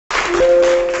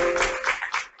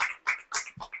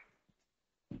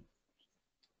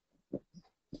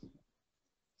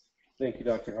Thank you,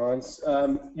 Dr. Hans.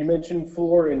 You mentioned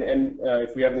Flor, and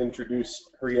if we haven't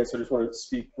introduced her yet, so I just want to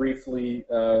speak briefly.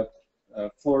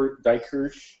 Flor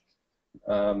Dijkers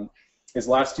is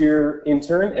last year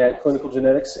intern at Clinical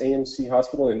Genetics AMC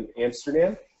Hospital in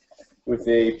Amsterdam with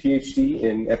a PhD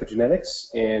in epigenetics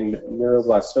and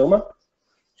neuroblastoma.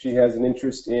 She has an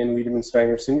interest in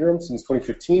Wiedemann-Steiner Syndrome since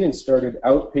 2015 and started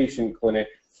outpatient clinic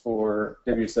for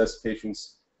WSS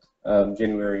patients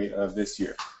January of this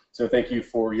year. So thank you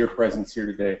for your presence here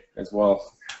today as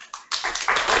well.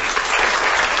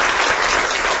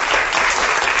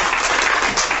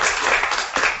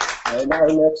 Now our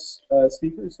next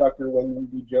speaker is Dr.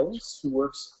 Wendy Jones, who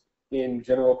works in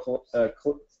general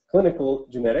clinical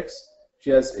genetics.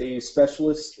 She has a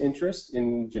specialist interest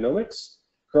in genomics,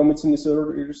 chromosomes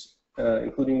disorders,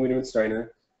 including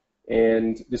Wiedemann-Steiner,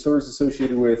 and disorders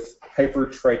associated with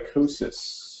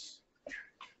hypertrichosis.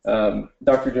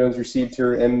 Dr. Jones received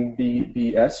her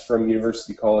MBBS from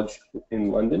University College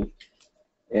in London,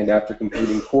 and after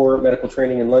completing core medical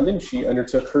training in London, she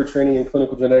undertook her training in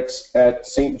clinical genetics at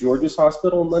St. George's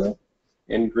Hospital in London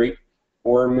and Great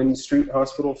Ormond Street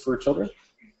Hospital for Children.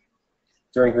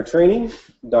 During her training,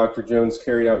 Dr. Jones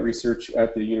carried out research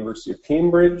at the University of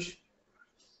Cambridge,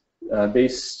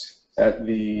 based at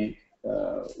the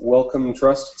Wellcome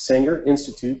Trust Sanger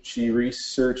Institute. She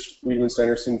researched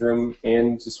Wiedemann-Steiner syndrome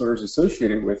and disorders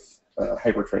associated with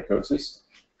hypertrichosis.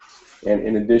 And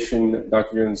in addition,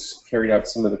 Dr. Jones carried out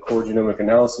some of the core genomic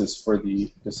analysis for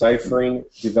the Deciphering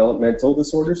Developmental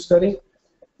Disorders study,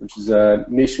 which is a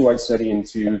nationwide study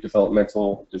into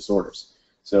developmental disorders.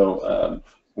 So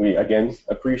we, again,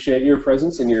 appreciate your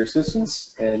presence and your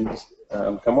assistance, and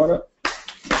come on up.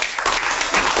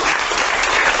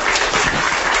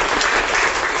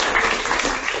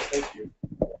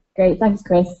 Great, thanks,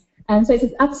 Chris. So it's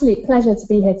an absolute pleasure to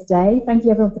be here today. Thank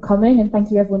you everyone for coming, and thank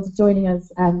you everyone for joining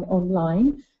us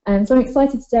online. So I'm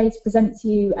excited today to present to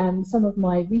you some of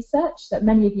my research that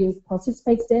many of you have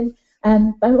participated in.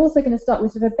 But I'm also going to start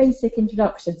with sort of a basic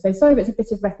introduction. So sorry if it's a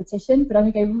bit of repetition, but I'm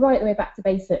going to go right the way back to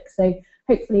basics. So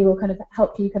hopefully we'll kind of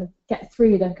help you kind of get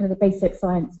through the kind of the basic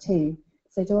science too.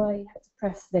 So do I have to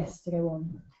press this to go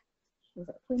on? Was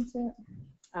that pointer?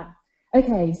 Ah.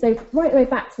 Okay, so right the way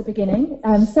back to the beginning.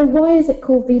 So why is it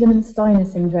called Wiedemann-Steiner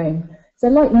syndrome? So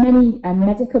like many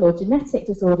medical or genetic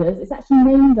disorders, it's actually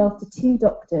named after two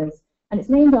doctors. And it's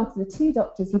named after the two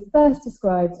doctors who first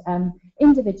described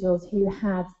individuals who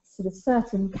had sort of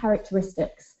certain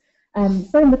characteristics.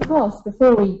 So in the past,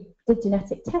 before we did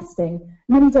genetic testing,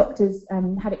 many doctors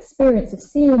had experience of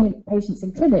seeing patients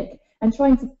in clinic and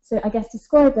trying to, I guess,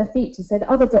 describe their features so that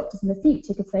other doctors in the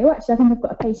future could say, oh, actually, I think I've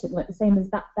got a patient like the same as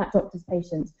that doctor's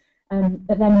patient.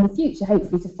 But then in the future,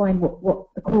 hopefully, to find what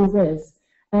the cause is.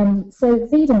 So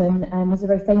Wiedemann was a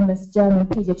very famous German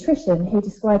pediatrician who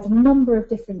described a number of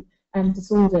different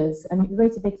disorders, and he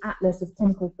wrote a big atlas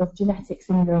of genetic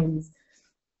syndromes.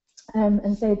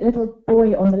 And so the little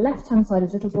boy on the left-hand side is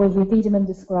a little boy who Wiedemann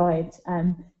described,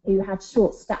 who had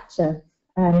short stature.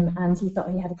 And he thought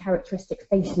he had a characteristic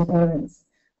facial appearance.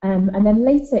 And then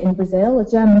later in Brazil, a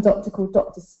German doctor called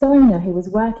Dr. Steiner, who was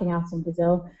working out in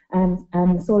Brazil,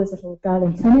 saw this little girl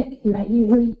in clinic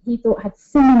who he thought had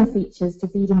similar features to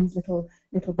Wiedemann's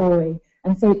little boy.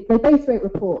 And so they both wrote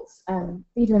reports.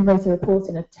 Wiedemann wrote a report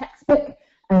in a textbook,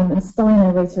 and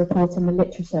Steiner wrote a report in the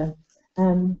literature.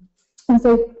 And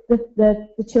so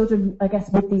the children, I guess,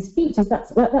 with these features,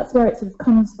 that's where it sort of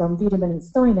comes from, Wiedemann and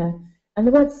Steiner. And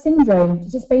the word syndrome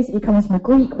just basically comes from a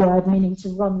Greek word meaning to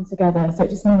run together. So it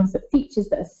just means that features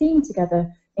that are seen together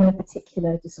in a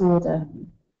particular disorder.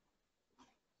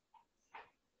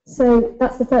 So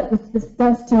that's the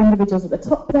first two individuals at the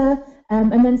top there.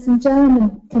 And then some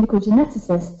German clinical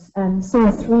geneticists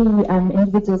saw three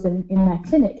individuals in their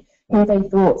clinic who they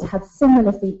thought had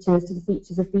similar features to the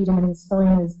features of Wiedemann and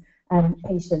Steiner's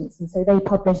patients. And so they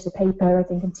published a paper, I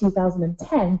think in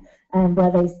 2010,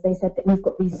 where they said that we've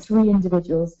got these three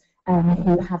individuals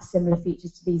who have similar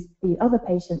features to the other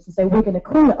patients, and so we're going to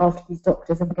call it after these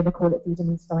doctors, and we're going to call it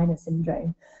Wiedemann-Steiner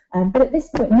syndrome. But at this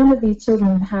point, none of these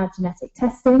children had genetic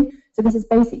testing, so this is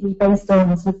basically based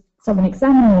on sort of someone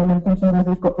examining them and thinking, well,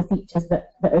 we've got the features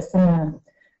that are similar.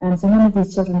 So none of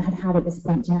these children had at this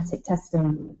point genetic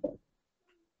testing.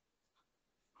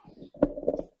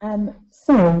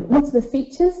 So, what are the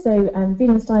features? So,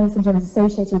 Wiedemann-Steiner syndrome is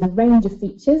associated with a range of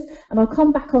features, and I'll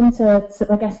come back on to,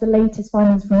 I guess, the latest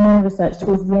findings from my research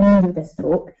towards the end of this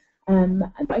talk.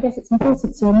 But I guess it's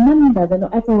important to remember that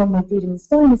not everyone with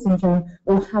Wiedemann-Steiner syndrome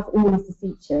will have all of the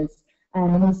features.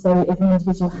 And also, if an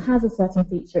individual has a certain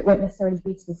feature, it won't necessarily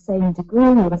be to the same degree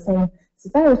or the same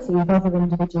severity of other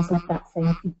individuals with that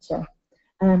same feature.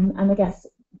 And I guess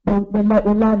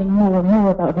we're learning more and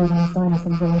more about Wiedemann-Steiner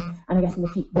syndrome, and I guess in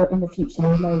the future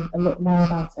we'll know a lot more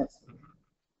about it.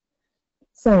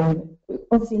 So,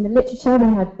 obviously in the literature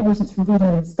we had patients from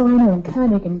Wiedemann-Steiner and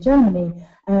Koenig in Germany,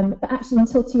 but actually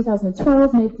until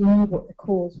 2012 nobody knew what the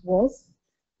cause was.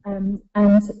 And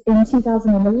in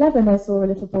 2011 I saw a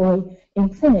little boy in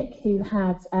clinic who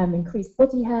had increased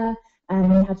body hair,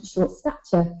 and he had a short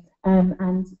stature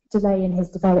and delay in his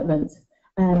development.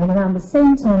 And around the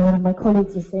same time, one of my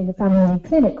colleagues was seeing a family in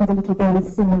clinic with a little boy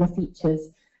with similar features.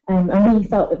 And we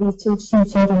felt that these two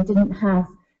children didn't have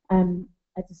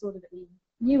a disorder that we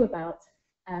knew about,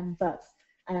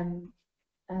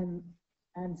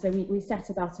 so we set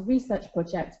about a research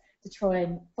project to try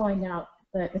and find out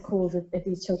the cause of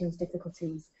these children's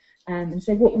difficulties. And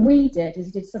so what we did is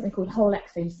we did something called whole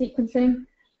exome sequencing.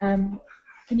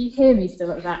 Can you hear me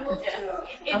still at that?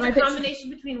 Yeah. It's a combination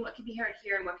between what can be heard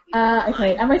here and what can be heard.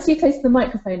 Okay. Am I too close to the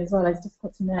microphone as well? It's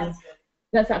difficult to know.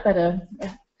 That's that better?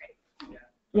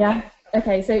 Yeah.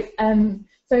 Okay. So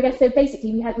so I guess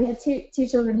basically we had two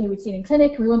children who we'd seen in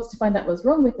clinic, and we wanted to find out what was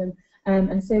wrong with them.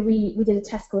 And so we did a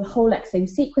test called whole exome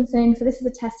sequencing. So this is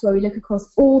a test where we look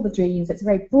across all the genes. It's a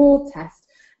very broad test.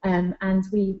 And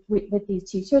with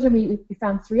these two children, we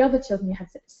found 3 other children who had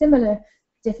similar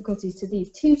difficulties to these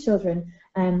 2 children,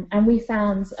 and we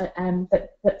found that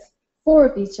 4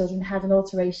 of these children had an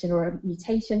alteration or a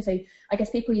mutation. So I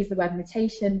guess people use the word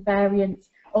mutation, variant,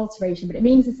 alteration, but it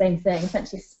means the same thing,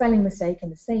 essentially a spelling mistake in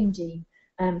the same gene.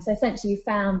 So essentially we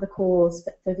found the cause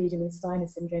for Wiedemann-Steiner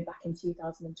syndrome back in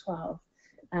 2012.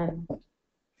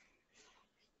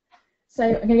 So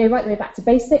I'm going to go right the way back to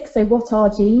basics. So what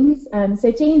are genes?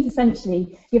 So genes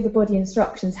essentially give the body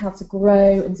instructions how to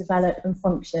grow and develop and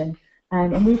function.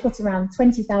 And we've got around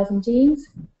 20,000 genes,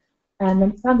 and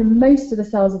they're found in most of the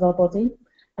cells of our body,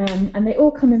 and they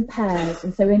all come in pairs.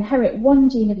 And so we inherit 1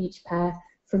 gene of each pair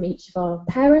from each of our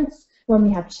parents. When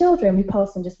we have children, we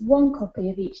pass on just 1 copy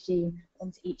of each gene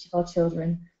onto each of our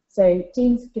children. So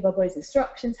genes give our bodies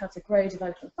instructions how to grow,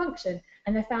 develop, and function,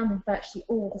 and they're found in virtually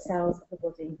all the cells of the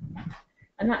body.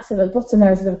 And that's at the bottom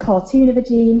there is a little cartoon of a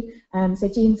gene. So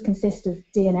genes consist of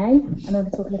DNA, and I'm going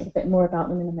to talk a little bit more about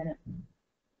them in a minute.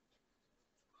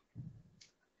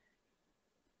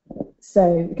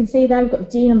 So you can see there we've got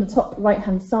the gene on the top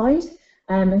right-hand side,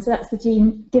 and so that's the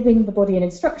gene giving the body an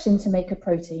instruction to make a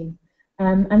protein.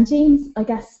 And genes, I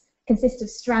guess, consist of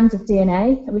strands of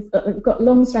DNA. And we've got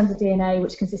long strands of DNA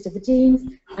which consist of the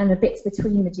genes and the bits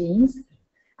between the genes.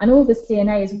 And all this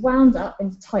DNA is wound up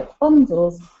into tight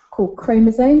bundles called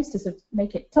chromosomes to sort of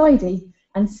make it tidy,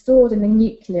 and stored in the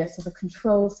nucleus of the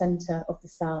control center of the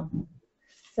cell.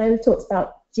 So we've talked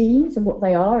about genes and what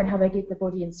they are and how they give the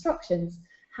body instructions,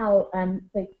 how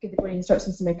they give the body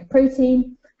instructions to make a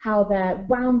protein, how they're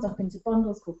wound up into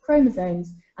bundles called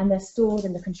chromosomes, and they're stored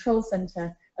in the control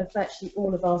center of virtually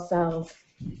all of our cells.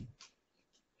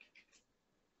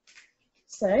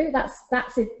 So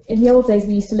that's it. In the old days,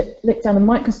 we used to look down a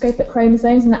microscope at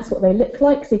chromosomes, and that's what they look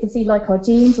like. So you can see, like our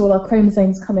genes, all our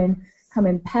chromosomes come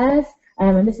in pairs.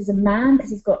 And this is a man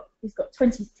because he's got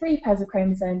 23 pairs of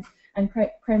chromosomes, and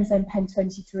chromosome pen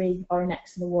 23 are an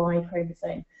X and a Y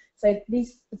chromosome. So the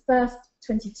first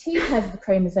 22 pairs of the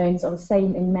chromosomes are the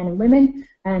same in men and women,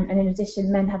 and in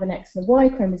addition, men have an X and a Y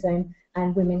chromosome,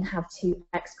 and women have 2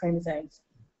 X chromosomes.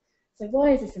 So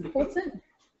why is this important?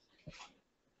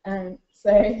 And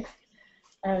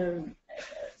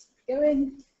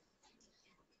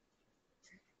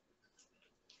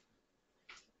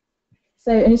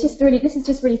it's just really, this is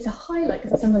just really to highlight,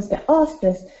 because I sometimes get asked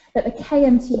this, that the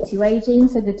KMT2A gene,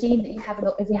 so the gene that you have,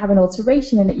 if you have an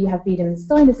alteration in it, you have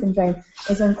Wiedemann-Steiner syndrome,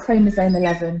 is on chromosome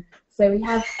 11. So we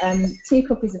have 2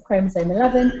 copies of chromosome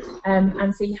 11,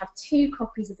 and so you have 2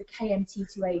 copies of the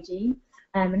KMT2A gene,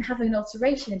 and having an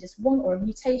alteration in just one, or a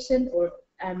mutation, or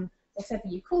whatever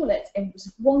you call it, in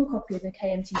just 1 copy of the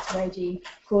KMT2A gene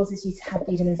causes you to have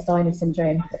Wiedemann-Steiner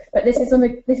syndrome. But this is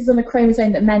on a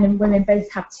chromosome that men and women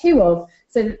both have 2 of,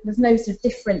 so there's no sort of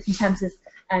difference in terms of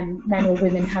men or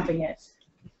women having it.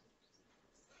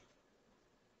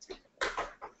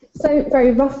 So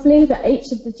very roughly, that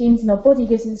each of the genes in our body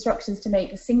gives instructions to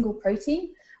make a single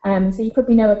protein. So you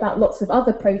probably know about lots of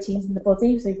other proteins in the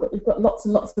body. So we've got lots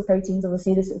and lots of proteins,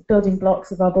 obviously, the sort of building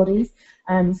blocks of our bodies.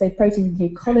 So proteins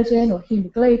include collagen or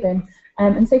hemoglobin.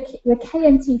 And so the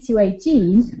KMT2A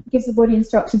gene gives the body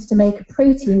instructions to make a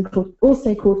protein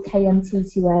also called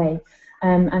KMT2A.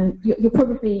 And you're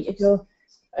probably, if you're,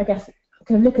 I guess,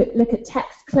 kind of look at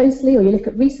text closely, or you look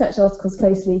at research articles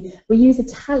closely, we use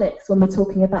italics when we're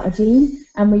talking about a gene,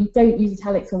 and we don't use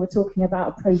italics when we're talking about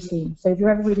a protein. So if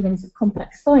you're ever reading into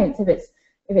complex science, if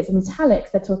If it's in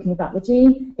italics, they're talking about the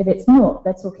gene. If it's not,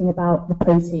 they're talking about the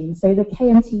protein. So the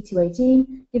KMT2A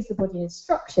gene gives the body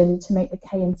instruction to make the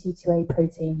KMT2A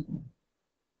protein.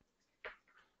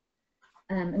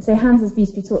 And so Hans has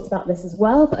beautifully talked about this as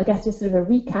well, but I guess just sort of a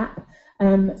recap.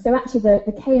 So actually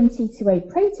the KMT2A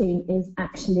protein is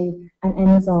actually an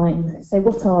enzyme. So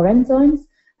what are enzymes?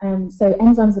 So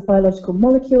enzymes are biological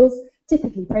molecules,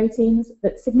 typically proteins,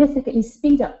 that significantly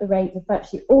speed up the rate of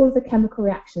virtually all of the chemical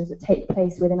reactions that take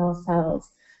place within our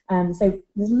cells. So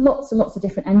there's lots and lots of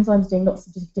different enzymes doing lots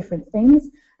of different things,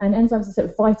 and enzymes are sort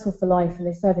of vital for life, and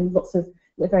they serve in lots of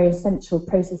very essential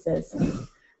processes.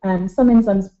 Some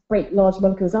enzymes break large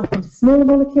molecules up into smaller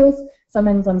molecules. Some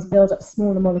enzymes build up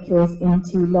smaller molecules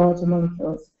into larger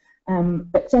molecules.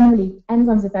 But generally,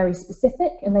 enzymes are very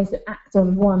specific, and they sort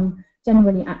of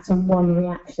generally act on one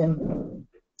reaction.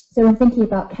 So when thinking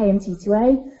about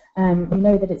KMT2A, we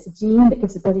know that it's a gene that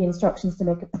gives the body instructions to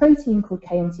make a protein called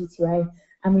KMT2A,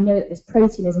 and we know that this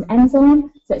protein is an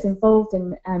enzyme, so it's involved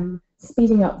in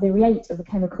speeding up the rate of the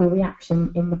chemical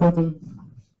reaction in the body.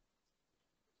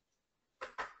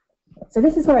 So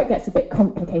this is where it gets a bit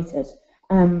complicated.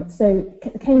 So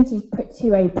the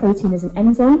KMT2A protein is an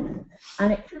enzyme,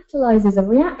 and it catalyzes a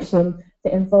reaction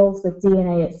that involves the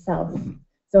DNA itself.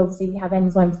 So obviously we have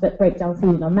enzymes that break down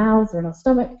food in our mouths or in our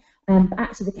stomach, but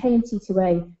actually the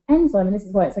KMT2A enzyme, and this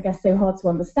is why it's, I guess, so hard to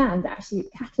understand, actually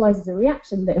it catalyzes a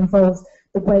reaction that involves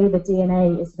the way the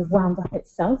DNA is sort of wound up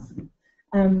itself.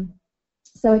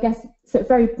 So I guess sort of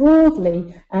very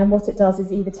broadly, what it does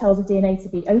is either tells the DNA to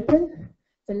be open,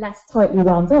 so less tightly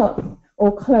wound up,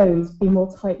 or closed, be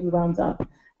more tightly wound up.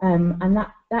 And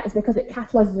that is because it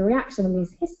catalyzes a reaction on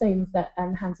these histones that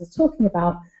Hans was talking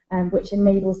about, which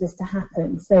enables this to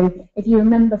happen. So if you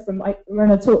remember from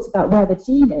when I talked about where the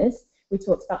gene is, we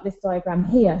talked about this diagram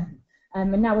here.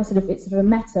 And now it's sort of a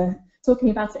meta, talking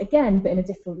about it again, but in a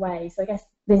different way. So I guess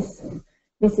this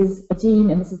is a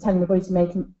gene, and this is telling the body to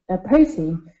make a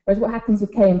protein. Whereas what happens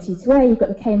with KMT2A, you've got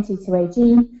the KMT2A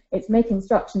gene, it's making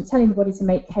instructions telling the body to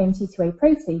make KMT2A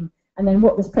protein, and then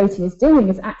what this protein is doing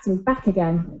is acting back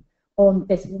again on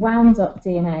this wound up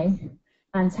DNA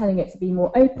and telling it to be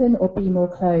more open or be more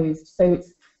closed. So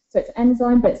it's an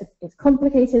enzyme, but it's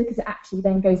complicated because it actually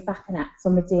then goes back and acts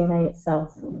on the DNA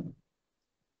itself.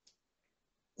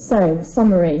 So,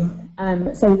 summary.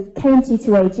 So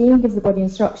KMT2A gene gives the body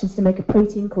instructions to make a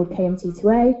protein called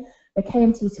KMT2A. The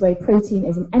KMT2A protein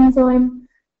is an enzyme.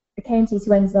 The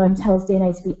KMT2 enzyme tells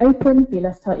DNA to be open, be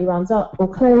less tightly wound up,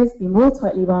 or closed, be more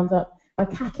tightly wound up, by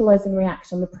catalyzing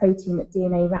reaction on the protein that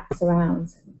DNA wraps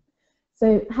around.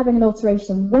 So having an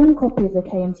alteration, one copy of the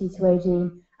KMT2A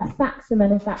gene affects the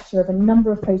manufacture of a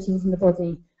number of proteins in the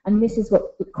body, and this is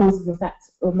what causes the effect,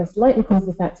 or most likely causes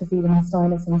the effect, of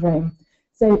Wiedemann-Steiner syndrome.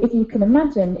 So if you can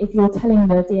imagine, if you're telling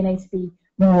the DNA to be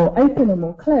more open or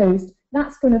more closed,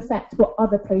 that's going to affect what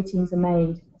other proteins are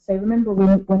made. So remember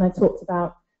when I talked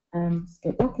about, just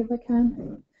go back if I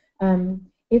can,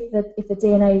 if the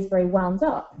DNA is very wound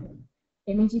up,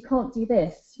 it means you can't do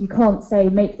this. You can't say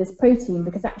make this protein,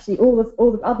 because actually all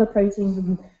the other proteins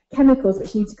and chemicals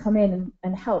which need to come in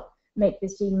and help make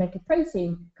this gene make a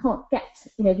protein can't get,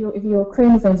 if your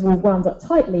chromosomes are all wound up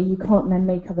tightly, you can't then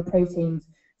make other proteins.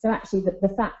 So actually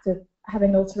the fact of having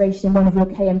an alteration in one of your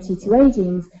KMT2A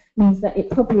genes means that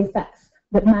it probably affects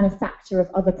the manufacture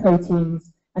of other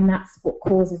proteins, and that's what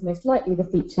causes most likely the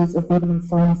features of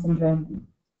Wiedemann-Steiner syndrome.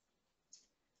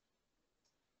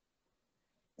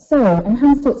 So, and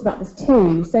Hans talks about this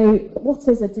too, so what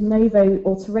is a de novo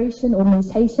alteration or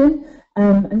mutation?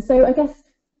 And so I guess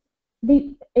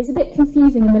it's a bit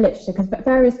confusing in the literature because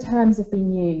various terms have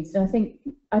been used, and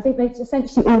I think they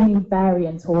essentially all mean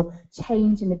variant or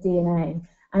change in the DNA.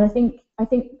 And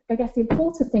I guess the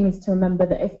important thing is to remember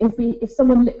that if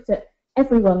someone looked at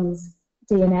everyone's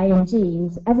DNA and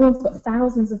genes, everyone's got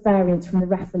thousands of variants from the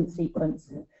reference sequence.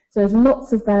 So there's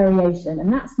lots of variation,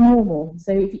 and that's normal.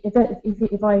 So if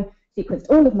I sequenced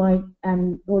all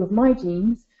of my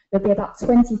genes, there'd be about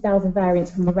 20,000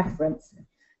 variants from the reference.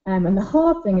 And the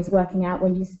hard thing is working out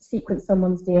when you sequence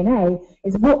someone's DNA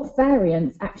is what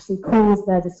variants actually cause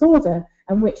their disorder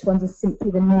and which ones are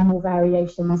simply the normal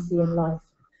variation we see in life.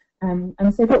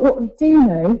 But what we do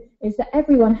know is that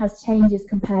everyone has changes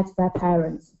compared to their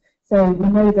parents. So we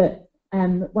know that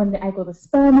when the egg or the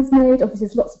sperm is made, obviously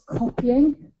there's lots of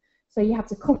copying. So you have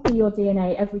to copy your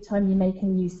DNA every time you make a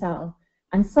new cell.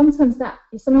 And sometimes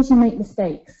you make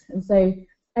mistakes. And so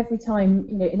every time,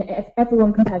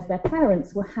 everyone compared to their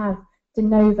parents will have de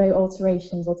novo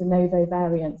alterations or de novo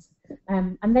variants.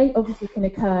 And they obviously can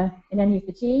occur in any of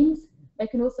the genes. They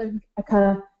can also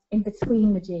occur in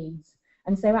between the genes.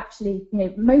 And so actually,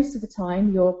 most of the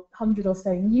time, your 100 or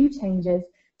so new changes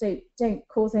don't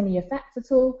cause any effect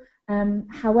at all.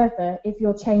 However, if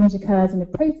your change occurs in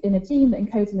a gene that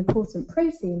encodes an important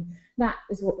protein, that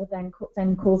is what will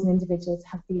then cause an individual to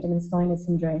have Wiedemann-Steiner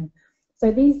syndrome.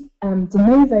 So these de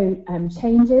novo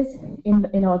changes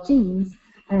in our genes,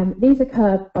 these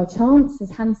occur by chance. As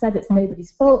Han said, it's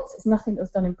nobody's fault. It's nothing that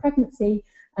was done in pregnancy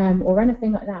or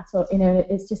anything like that. Or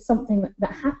it's just something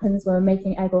that happens when we're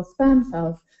making egg or sperm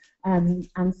cells.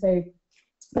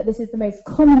 But this is the most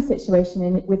common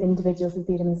situation with individuals with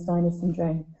Wiedemann-Steiner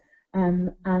syndrome.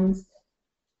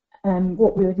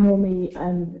 What we would normally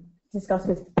discuss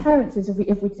with parents is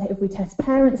if we test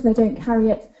parents and they don't carry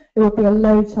it, there will be a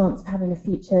low chance of having a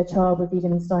future child with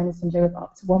Wiedemann-Steiner syndrome of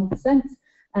up to 1%.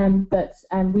 But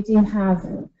we do have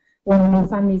one in our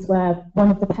families where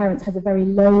one of the parents has a very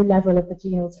low level of the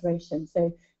gene alteration.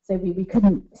 So we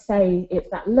couldn't say it's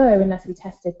that low unless we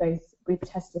tested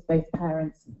both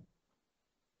parents.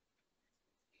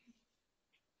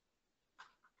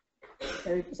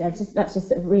 So that's just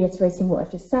sort of reiterating what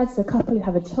I've just said. So a couple who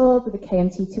have a child with a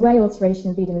KMT2A alteration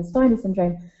of Wiedemann-Steiner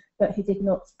syndrome, but who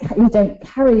don't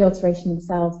carry the alteration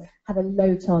themselves, have a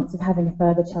low chance of having a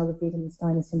further child with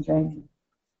Wiedemann-Steiner syndrome.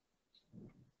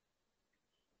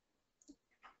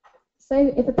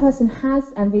 So if a person has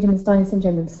Wiedemann-Steiner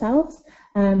syndrome themselves,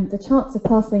 the chance of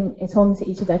passing it on to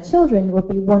each of their children would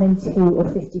be 1 in 2 or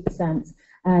 50%.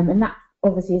 And that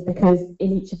obviously is because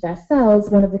in each of their cells,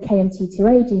 one of the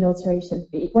KMT2A gene alterations,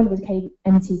 one of the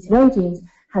KMT2A genes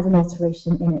has an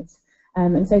alteration in it.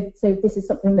 And so this is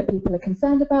something that people are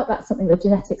concerned about. That's something that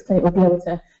genetics clinic will be able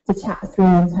to chat through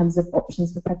in terms of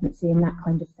options for pregnancy and that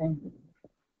kind of thing.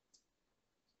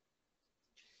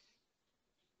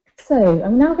 So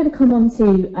I'm now going to come on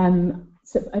to,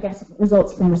 I guess,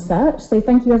 results from research. So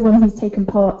thank you everyone who's taken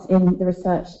part in the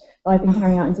research I've been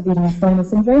carrying out into Wiedemann-Steiner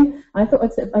syndrome. I thought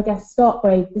I'd I guess, start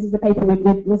by, this is the paper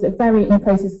was very in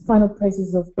the final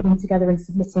process of putting together and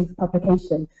submitting for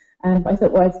publication. But I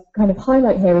thought what I'd kind of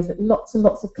highlight here is that lots and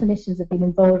lots of clinicians have been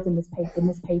involved in this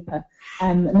paper.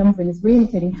 A number in this room,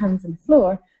 including hands on the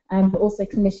floor, but also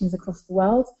clinicians across the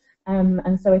world.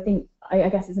 And so I think, I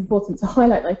guess it's important to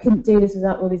highlight that I couldn't do this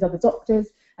without all these other doctors,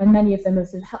 and many of them have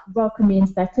sort of welcomed me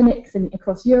into their clinics and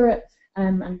across Europe,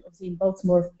 and obviously in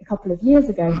Baltimore a couple of years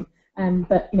ago.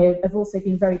 But have also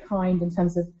been very kind in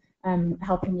terms of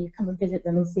helping me come and visit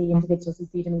them and see individuals with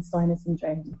Wiedemann-Steiner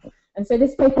syndrome. And so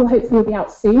this paper hopefully will be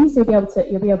out soon, so you'll be able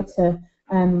to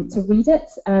read it.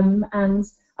 And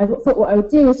I thought what I would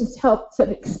do is just help sort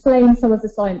of explain some of the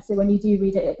science, so when you do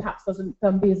read it, it perhaps doesn't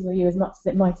bamboozle you as much as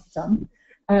it might have done.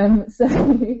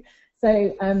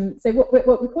 So what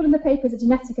we call in the paper is a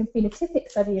genetic and phenotypic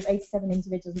study of 87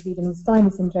 individuals with Wiedemann-Steiner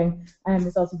syndrome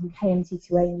resulting from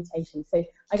KMT2A mutation. So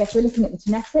I guess we're looking at the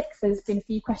genetics. So there's been a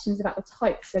few questions about the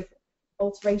types of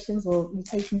alterations or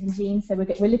mutations in genes. So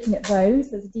we're looking at those.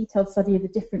 There's a detailed study of the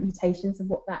different mutations and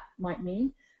what that might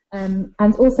mean. And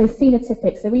also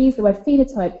phenotypic. So we use the word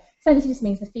phenotype. Essentially just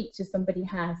means the features somebody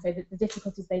has, so that the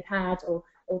difficulties they've had or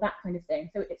that kind of thing.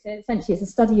 So essentially it's a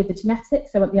study of the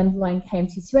genetics, so what the underlying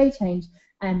KMT2A change,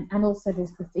 and also the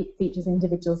features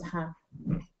individuals have.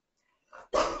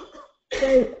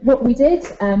 So what we did,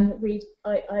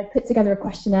 I put together a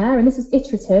questionnaire, and this was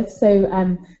iterative. So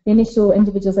the initial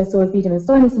individuals I saw with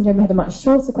Wiedemann-Steiner syndrome had a much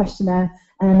shorter questionnaire,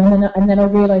 and then I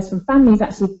realised from families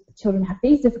actually children have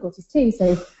these difficulties too.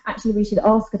 So actually we should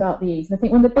ask about these. And I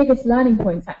think one of the biggest learning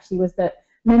points actually was that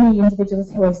many individuals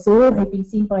who I saw who'd been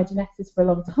seen by a geneticist for a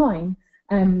long time,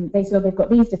 they said, oh, they've got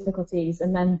these difficulties,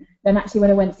 and then actually when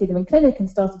I went to see them in clinic and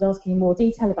started asking more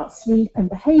detail about sleep and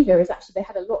behaviour, is actually they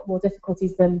had a lot more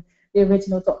difficulties than the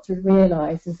original doctor had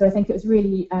realised. And so I think it was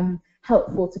really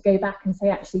helpful to go back and say,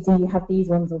 actually, do you have these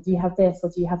ones, or do you have this, or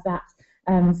do you have that?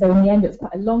 So in the end, it was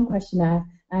quite a long questionnaire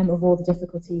of all the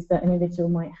difficulties that an individual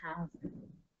might have.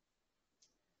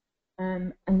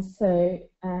 So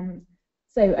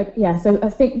I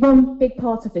think one big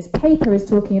part of this paper is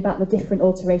talking about the different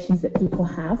alterations that people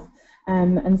have.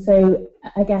 And so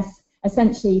I guess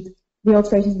essentially the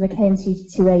alterations in the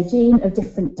KMT2A gene of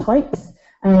different types.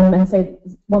 And so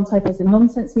one type is a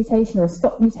nonsense mutation or a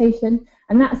stop mutation,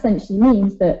 and that essentially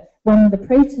means that when the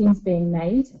protein's being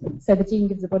made, so the gene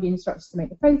gives the body instructions to make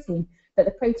the protein, that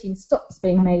the protein stops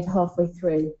being made halfway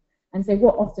through. And so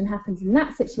what often happens in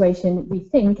that situation, we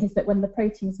think, is that when the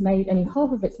protein's made, only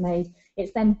half of it's made,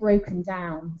 it's then broken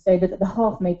down, so that the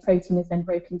half-made protein is then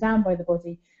broken down by the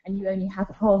body, and you only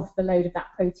have half the load of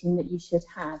that protein that you should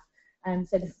have.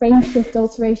 So the frame shift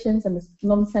alterations and the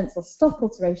nonsense or stop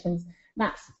alterations,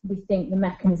 that's, we think, the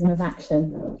mechanism of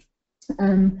action.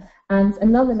 And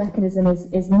another mechanism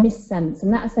is missense,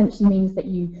 and that essentially means that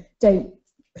you don't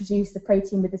produce the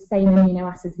protein with the same amino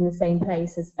acids in the same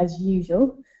place as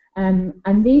usual.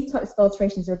 And these types of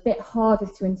alterations are a bit harder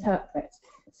to interpret.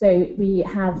 So we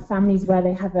have families where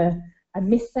they have a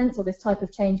missense, or this type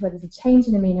of change where there's a change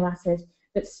in amino acid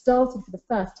that started for the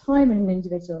first time in an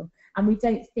individual, and we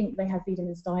don't think they have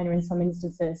Wiedemann-Steiner in some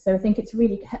instances. So I think it's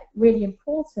really, really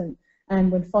important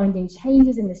when finding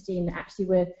changes in this gene that actually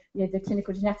the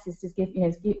clinical geneticist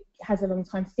has a long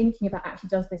time thinking about actually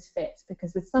does this fit,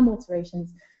 because with some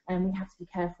alterations we have to be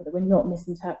careful that we're not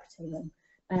misinterpreting them.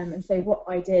 And so what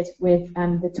I did with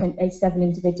the 87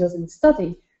 individuals in the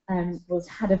study was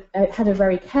had a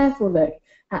very careful look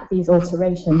at these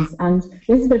alterations, and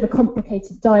this is a bit of a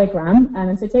complicated diagram,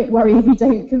 and so don't worry if you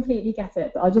don't completely get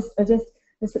it, but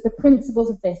the principles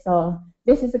of this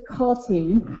is a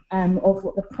cartoon of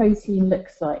what the protein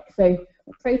looks like. So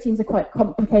proteins are quite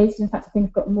complicated. In fact, I think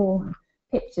I've got more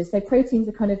pictures. So proteins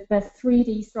are they're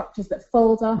 3D structures that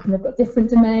fold up, and they've got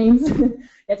different domains.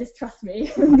 Yeah, just trust me,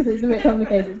 because it's a bit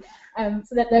complicated.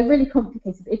 So that they're really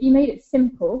complicated. If you made it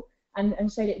simple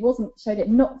and showed it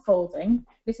not folding,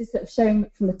 this is sort of showing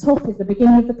from the top is the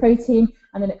beginning of the protein,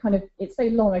 and then it's so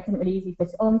long I couldn't really easily fit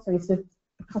it on, so we sort of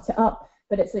cut it up.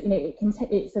 But it's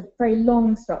it's a very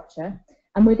long structure,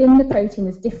 and within the protein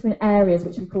there's different areas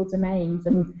which we call domains,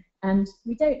 and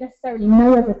we don't necessarily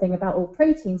know everything about all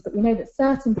proteins, but we know that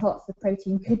certain parts of the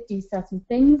protein could do certain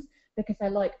things because they're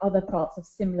like other parts of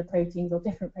similar proteins or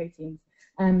different proteins.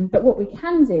 But what we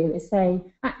can do is say,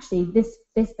 actually, this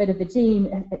bit of the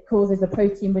gene, it causes a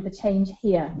protein with a change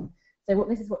here. So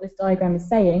this is what this diagram is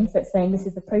saying. So it's saying this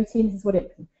is the protein,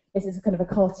 this is kind of a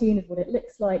cartoon of what it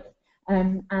looks like.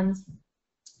 And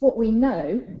what we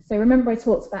know, so remember I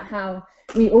talked about how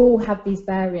we all have these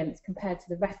variants compared to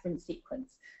the reference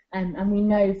sequence. And we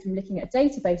know from looking at a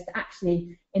database that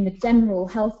actually in the general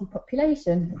healthy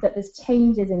population that there's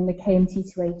changes in the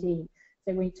KMT2A gene.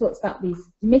 So we talked about these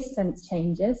missense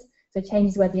changes, so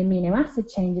changes where the amino acid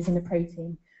changes in the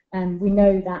protein. And we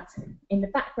know that in the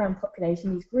background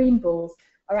population, these green balls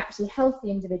are actually healthy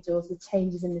individuals with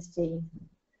changes in this gene.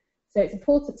 So it's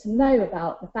important to know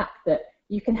about the fact that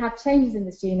you can have changes in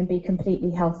this gene and be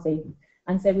completely healthy.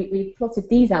 And so we plotted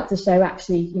these out to show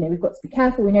actually, we've got to be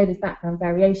careful. We know there's background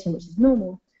variation, which is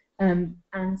normal. And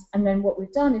then what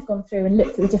we've done is gone through and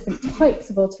looked at the different types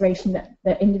of alteration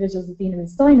that individuals with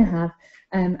Wiedemann-Steiner have,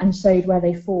 and showed where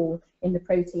they fall in the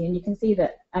protein. And you can see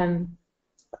that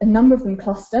a number of them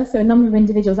cluster, so a number of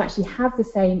individuals actually have the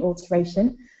same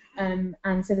alteration,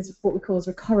 and so there's what we call as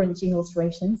recurrent gene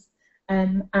alterations.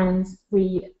 And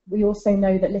we also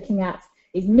know that looking at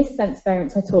these missense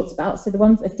variants I talked about, so the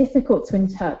ones that are difficult to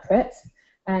interpret,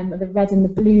 are the red and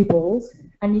the blue balls,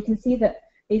 and you can see that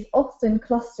these often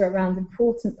cluster around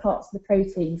important parts of the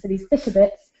protein. So these thicker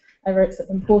bits are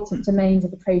important domains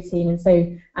of the protein, and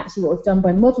so actually what we've done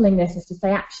by modelling this is to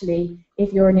say actually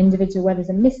if you're an individual where there's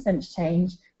a missense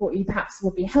change, what you perhaps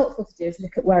would be helpful to do is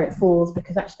look at where it falls,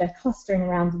 because actually they're clustering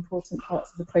around important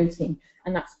parts of the protein,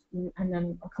 and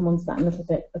then I'll come on to that in a little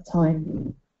bit of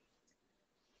time.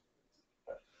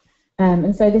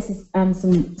 And so this is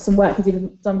some work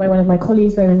done by one of my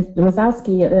colleagues, Roman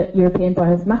Lozowski, at the European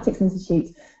Bioinformatics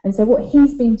Institute. And so what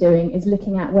he's been doing is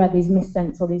looking at where these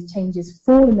missense or these changes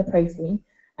fall in the protein.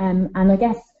 And I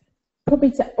guess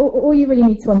probably all you really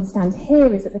need to understand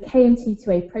here is that the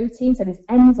KMT2A protein, so this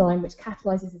enzyme which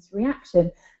catalyzes this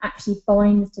reaction, actually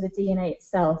binds to the DNA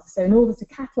itself. So in order to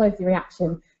catalyze the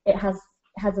reaction, it has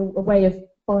a way of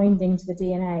binding to the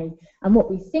DNA. And what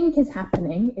we think is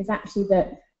happening is actually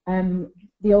that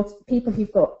the people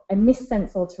who've got a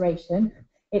missense alteration,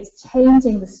 it's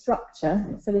changing the structure.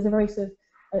 So there's a very sort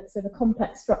of a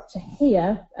complex structure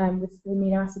here with the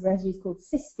amino acid residues called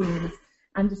cysteines,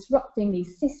 and disrupting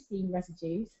these cysteine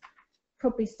residues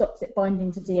probably stops it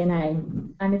binding to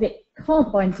DNA. And if it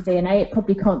can't bind to DNA, it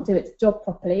probably can't do its job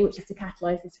properly, which is to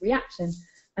catalyze this reaction.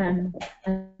 And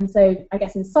so I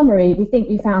guess in summary, we think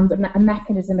we found a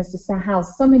mechanism as to how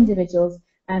some individuals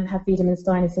have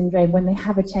Wiedemann-Steiner syndrome when they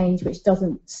have a change which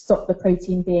doesn't stop the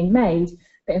protein being made,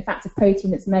 but in fact a protein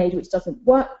that's made which doesn't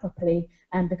work properly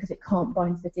because it can't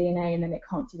bind to the DNA, and then it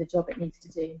can't do the job it needs to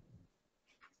do.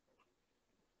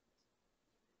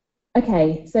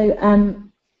 Okay, so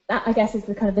that I guess is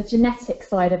the kind of the genetic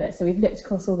side of it. So we've looked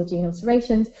across all the gene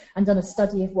alterations and done a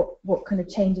study of what kind of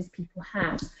changes people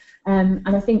have. And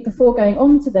I think before going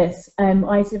on to this,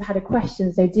 I sort of had a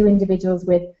question. So do individuals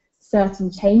with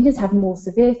certain changes have more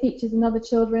severe features than other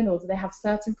children, or do they have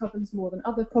certain problems more than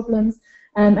other problems?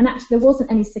 And actually there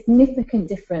wasn't any significant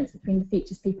difference between the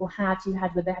features people had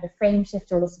whether they had a frame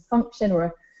shift or a loss of function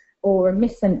or or a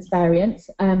missense variant,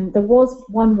 there was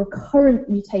one recurrent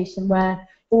mutation where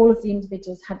all of the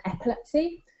individuals had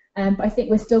epilepsy. But I think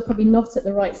we're still probably not at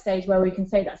the right stage where we can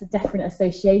say that's a definite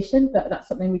association, but that's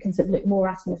something we can sort of look more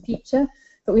at in the future.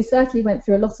 But we certainly went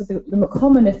through a lot of the more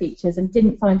commoner features and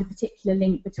didn't find a particular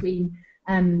link between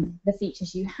the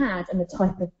features you had and the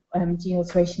type of gene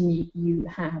alteration you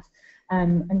have.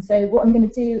 And so what I'm going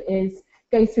to do is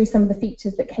go through some of the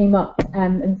features that came up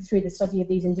and through the study of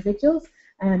these individuals.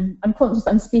 I'm conscious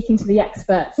I'm speaking to the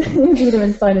experts in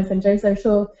Wiedemann-Steiner Syndrome, so I'm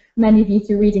sure many of you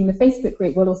through reading the Facebook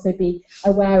group will also be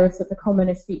aware of the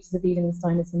commonest features of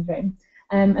Wiedemann-Steiner Syndrome.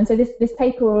 And so this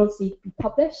paper will obviously be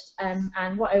published,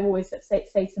 and what I always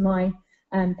say to my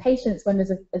patients when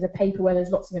there's a paper where there's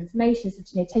lots of information is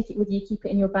that, take it with you, keep it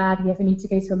in your bag, if you ever need to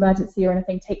go to emergency or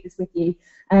anything, take this with you.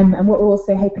 And what we're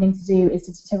also hoping to do is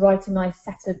to write a nice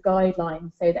set of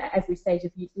guidelines so that at every stage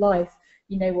of life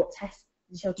you know what tests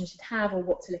the children should have or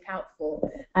what to look out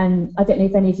for. And I don't know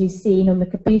if any of you've seen on the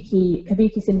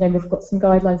Kabuki syndrome, we've got some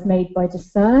guidelines made by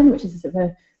Discern, which is sort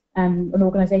of an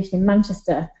organisation in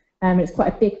Manchester. It's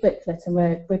quite a big booklet, and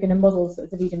we're going to model sort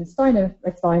of the Wiedemann-Steiner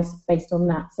advice based on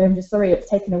that. So I'm just sorry it's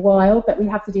taken a while, but we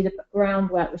have to do the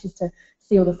groundwork, which is to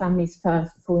see all the families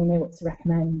first before we know what to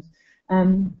recommend.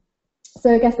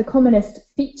 So I guess the commonest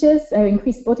features are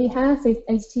increased body hair. So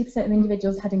 82% of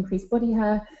individuals had increased body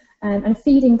hair. And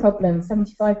feeding problems,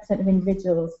 75% of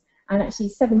individuals, and actually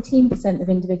 17% of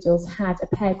individuals had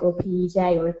a PEG or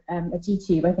PEJ or a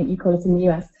G-tube, I think you call it in the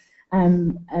US,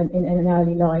 in an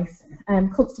early life.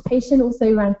 Constipation,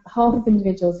 also around half of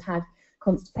individuals had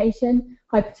constipation.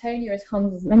 Hypertonia, as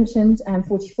Hans has mentioned,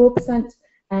 44%,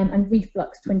 and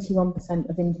reflux, 21%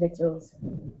 of individuals.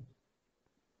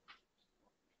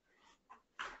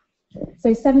 So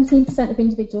 17% of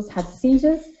individuals had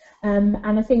seizures.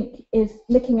 And I think if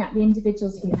looking at the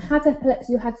individuals who had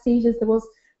epilepsy, who had seizures, there was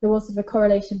sort of a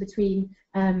correlation between,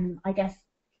 I guess,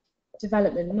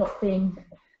 development not being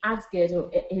as good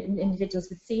or in individuals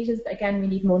with seizures. But again, we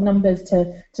need more numbers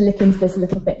to look into this a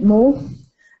little bit more.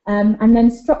 And then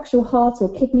structural heart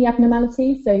or kidney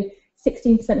abnormalities. So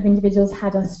 16% of individuals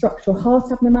had a structural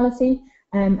heart abnormality,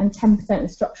 and 10%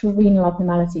 of structural renal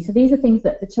abnormality. So these are things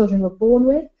that the children were born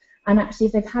with. And actually,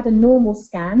 if they've had a normal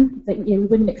scan, that we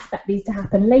wouldn't expect these to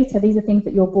happen later. These are things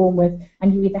that you're born with,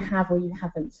 and you either have or you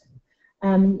haven't.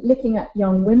 Looking at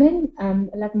young women,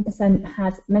 11%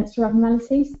 had menstrual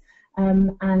abnormalities,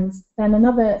 and then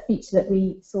another feature that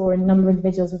we saw in a number of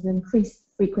individuals was an increased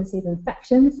frequency of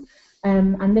infections,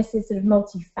 and this is sort of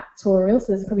multifactorial. So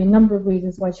there's probably a number of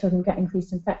reasons why children get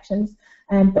increased infections,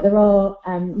 but there are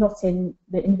not in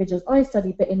the individuals I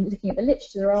studied, but in looking at the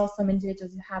literature, there are some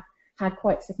individuals who have had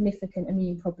quite significant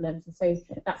immune problems, and so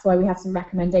that's why we have some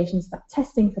recommendations about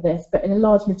testing for this. But in a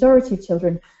large majority of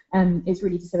children, it's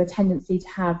really just a tendency to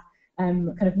have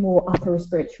kind of more upper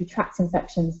respiratory tract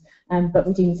infections, but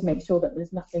we do need to make sure that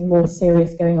there's nothing more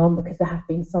serious going on, because there have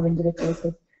been some individuals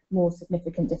with more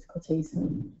significant difficulties.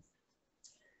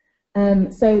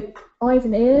 So eyes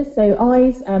and ears. So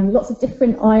eyes, lots of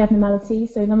different eye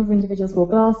abnormalities. So a number of individuals wore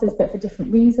glasses, but for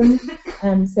different reasons.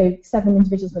 So 7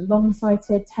 individuals were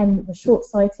long-sighted, 10 were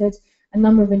short-sighted. A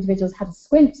number of individuals had a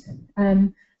squint,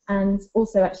 and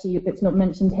also, actually, it's not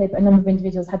mentioned here, but a number of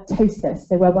individuals had ptosis,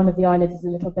 so where one of the eyelids is a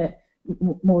little bit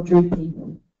more droopy.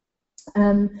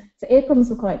 So ear problems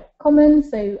were quite common.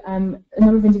 So a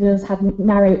number of individuals had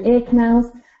narrow ear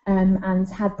canals, and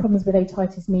had problems with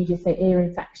otitis media, so ear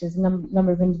infections. A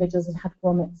number of individuals had had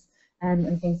vomits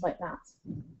and things like that.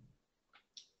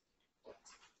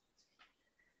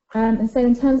 And so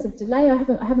in terms of delay, I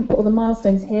haven't put all the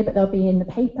milestones here, but they'll be in the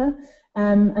paper.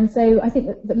 And so I think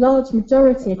that the large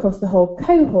majority across the whole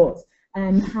cohort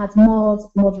had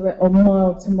mild, moderate, or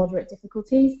mild to moderate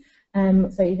difficulties.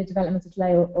 So either developmental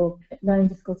delay or learning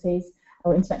difficulties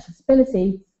or intellectual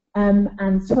disability. And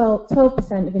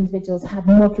 12% of individuals had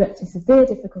moderate to severe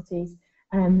difficulties,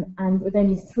 and with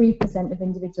only 3% of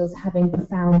individuals having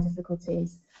profound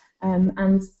difficulties.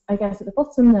 And I guess at the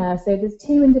bottom there, so there's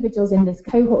 2 individuals in this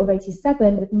cohort of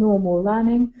 87 with normal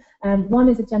learning. One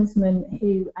is a gentleman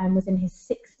who was in his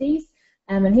 60s,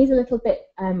 and he's a little bit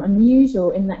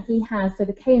unusual in that he has, so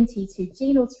the KMT2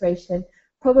 gene alteration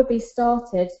probably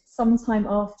started sometime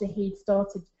after he'd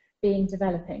started being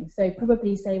developing. So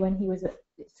probably say when he was at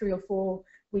 3 or 4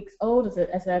 weeks old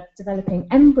as a developing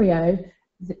embryo,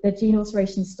 the gene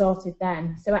alteration started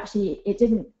then. So actually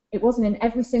it wasn't in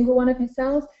every single one of his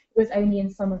cells, it was only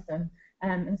in some of them.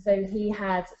 And so he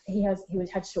had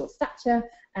short stature,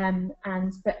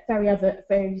 but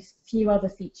very few other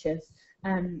features.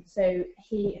 So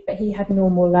he had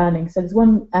normal learning. So there's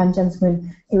one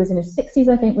gentleman who was in his 60s,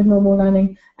 I think, with normal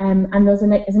learning, and there's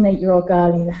an 8-year-old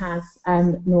girl who has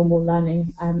normal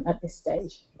learning at this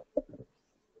stage.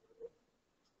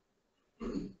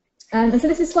 And so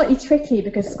this is slightly tricky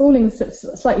because schooling is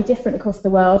slightly different across the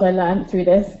world. I learned through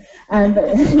this,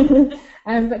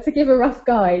 but to give a rough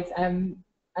guide,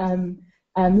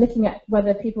 looking at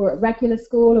whether people are at regular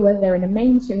school or whether they're in a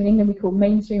mainstream. In England we call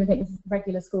mainstream, I think this is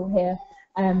regular school here.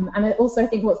 And also I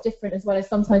think what's different as well is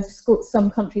sometimes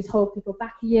some countries hold people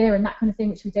back a year and that kind of thing,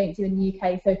 which we don't do in the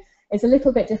UK. So it's a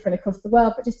little bit different across the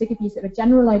world, but just to give you sort of a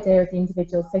general idea of the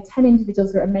individuals. So 10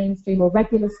 individuals were at a mainstream or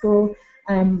regular school,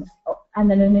 and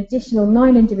then an additional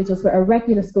 9 individuals were at a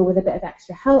regular school with a bit of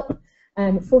extra help.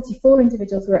 44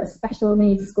 individuals were at a special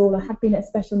needs school or had been at a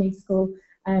special needs school,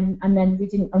 and then we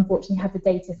didn't unfortunately have the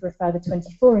data for a further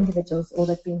 24 individuals, or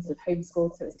they've been sort of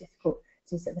homeschooled, so it's difficult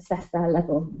to sort of assess their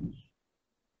level.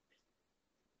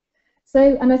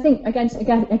 So, and I think, again,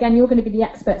 you're going to be the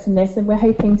experts in this, and we're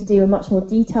hoping to do a much more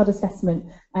detailed assessment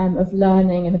of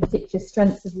learning and the particular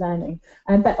strengths of learning.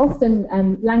 But often,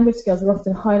 language skills are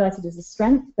often highlighted as a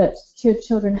strength, that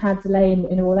children had delay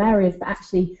in all areas, but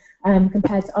actually,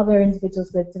 compared to other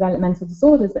individuals with developmental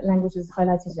disorders, that language is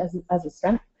highlighted as a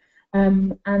strength.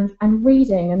 And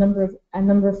reading, a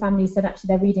number of families said actually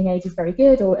their reading age is very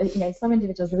good, or some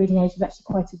individuals, the reading age was actually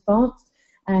quite advanced.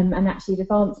 And actually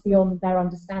advanced beyond their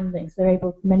understanding.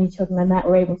 So many children I met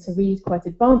were able to read quite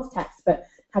advanced texts, but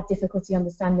had difficulty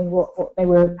understanding what they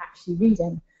were actually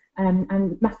reading.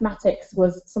 And mathematics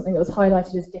was something that was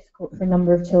highlighted as difficult for a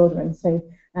number of children. So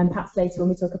perhaps later when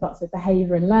we talk about sort of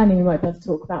behaviour and learning, we might be able to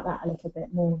talk about that a little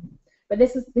bit more. But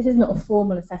this is not a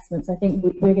formal assessment, so I think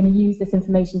we're going to use this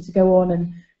information to go on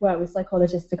and work with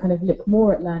psychologists to kind of look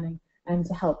more at learning and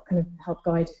to help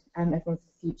guide everyone for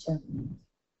the future.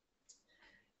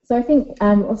 So I think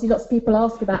obviously lots of people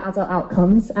ask about adult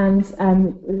outcomes, and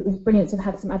it was brilliant to have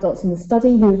had some adults in the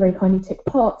study who very kindly took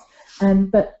part.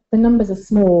 But the numbers are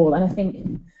small, and I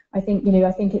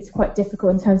think it's quite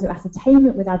difficult in terms of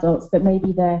ascertainment with adults that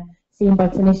maybe they're seen by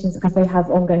clinicians because they have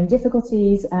ongoing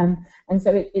difficulties, and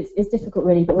so it's difficult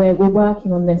really. But we're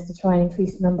working on this to try and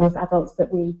increase the number of adults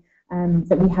that we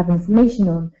have information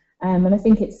on. And I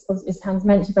think it's, as Hans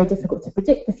mentioned, very difficult to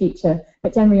predict the future,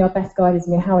 but generally our best guide is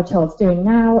how a child's doing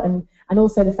now, and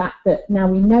also the fact that now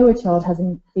we know a child has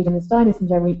Wiedemann-Steiner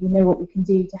Syndrome, we know what we can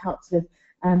do to help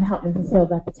them fulfil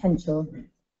their potential.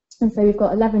 And so we've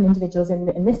got 11 individuals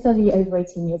in this study over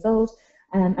 18 years old,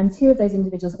 and 2 of those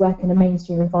individuals work in a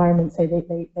mainstream environment, so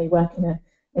they work in an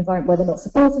environment where they're not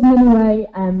supported in any way,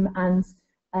 and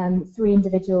 3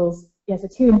 individuals. So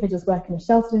 2 individuals work in a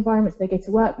sheltered environment, so they go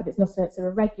to work, but it's not a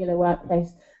regular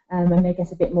workplace, and they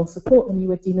get a bit more support than you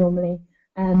would do normally.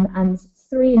 And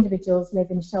 3 individuals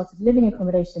live in sheltered living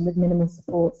accommodation with minimal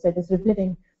support, so they're sort of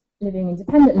living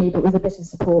independently, but with a bit of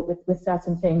support with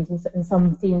certain things. And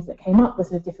some themes that came up were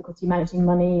sort of difficulty managing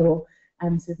money, or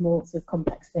sort of more sort of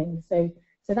complex things. So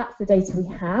that's the data we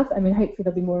have. I mean, hopefully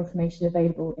there'll be more information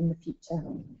available in the future.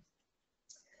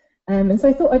 And so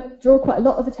I thought I'd draw quite a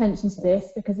lot of attention to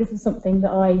this, because this is something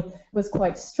that I was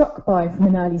quite struck by from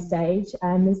an early stage,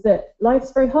 is that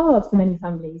life's very hard for many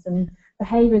families, and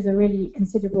behaviour is a really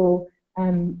considerable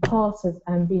part of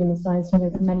Wiedemann-Steiner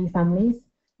syndrome for many families.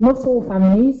 Not all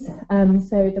families,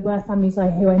 so there were families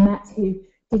who I met who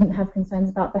didn't have concerns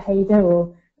about behaviour,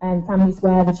 or families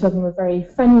where the children were very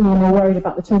friendly and they were worried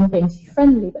about the children being too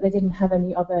friendly, but they didn't have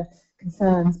any other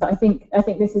concerns. But I think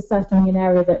this is certainly an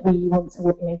area that we want to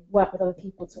work with other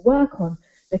people to work on,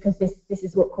 because this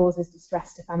is what causes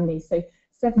distress to families. So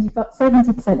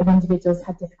 70% of individuals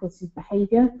had difficulties with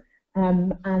behaviour,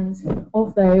 and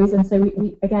of those, and so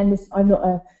we again, I'm not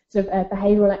a sort of a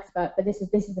behavioural expert, but this is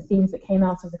the themes that came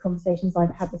out of the conversations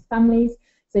I've had with families.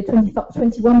 So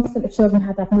 21% of children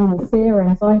had abnormal fear or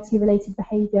anxiety-related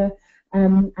behaviour,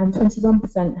 and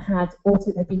 21% had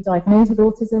been diagnosed with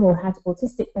autism or had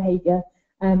autistic behaviour,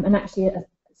 and actually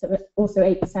also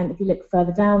 8%, if you look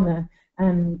further down there,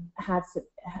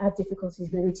 had difficulties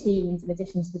with routines, in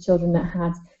addition to the children that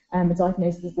had a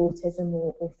diagnosis of autism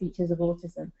or features of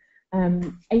autism.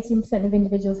 18% of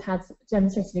individuals had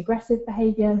demonstrated aggressive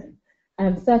behaviour,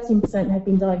 13% had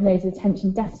been diagnosed with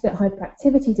attention deficit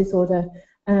hyperactivity disorder,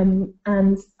 and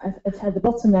at the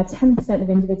bottom there, 10% of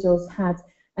individuals had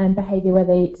behaviour where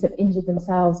they sort of injured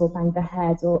themselves or banged their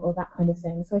head or that kind of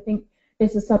thing. So I think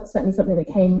this is certainly something that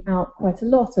came out quite a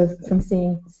lot from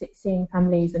seeing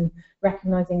families and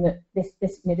recognising that this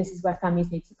is where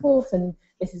families need support, and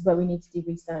this is where we need to do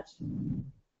research.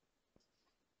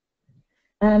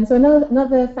 So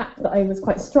another fact that I was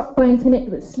quite struck by in clinic,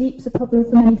 that sleep's a problem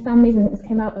for many families, and this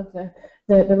came out of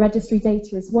the registry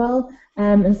data as well.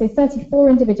 And so 34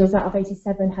 individuals out of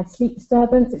 87 had sleep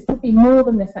disturbance. It's probably more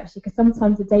than this actually, because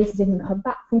sometimes the data didn't come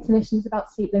back from clinicians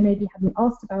about sleep. They maybe hadn't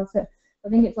asked about it. I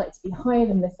think it's likely to be higher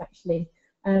than this actually.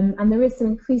 And there is some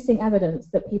increasing evidence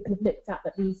that people have looked at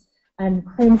that these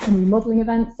chromosome remodeling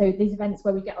events, so these events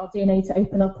where we get our DNA to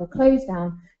open up or close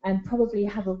down, and probably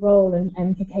have a role in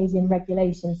circadian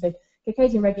regulation. So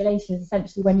circadian regulation is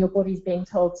essentially when your body's being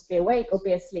told to be awake or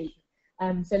be asleep.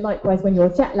 So likewise, when you're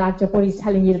jet lagged, your body's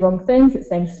telling you the wrong things. It's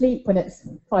saying sleep when it's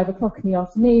 5 o'clock in the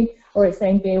afternoon, or it's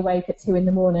saying be awake at 2 in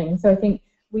the morning. And so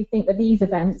we think that these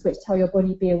events, which tell your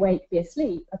body be awake, be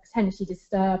asleep, are potentially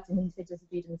disturbed in individuals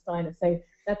with Wiedemann-Steiner. So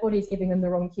their body's giving them the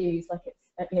wrong cues, like it's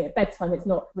at bedtime. It's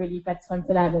not really bedtime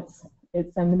for them. It's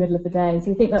in the middle of the day.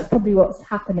 So we think that's probably what's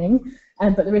happening.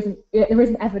 But there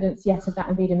isn't evidence yet of that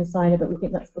in Wiedemann-Steiner, but we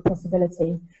think that's a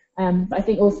possibility. But I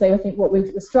think what we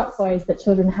were struck by is that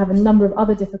children have a number of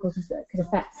other difficulties that could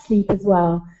affect sleep as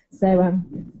well. So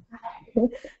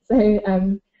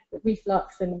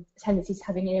reflux and tendency to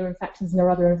having ear infections and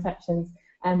other infections,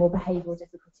 or behavioural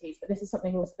difficulties. But this is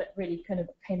something also that really kind of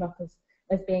came up as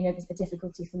being a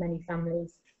difficulty for many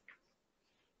families.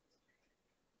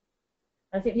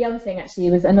 I think the other thing actually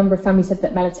was a number of families said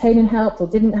that melatonin helped or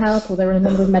didn't help, or there were a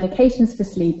number of medications for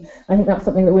sleep. I think that's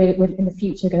something that we're in the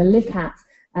future going to look at,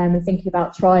 and thinking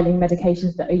about trialling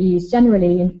medications that are used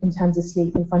generally in terms of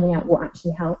sleep and finding out what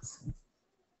actually helps.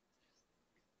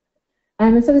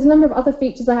 And so there's a number of other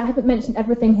features. I haven't mentioned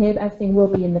everything here, but everything will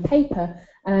be in the paper.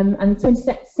 And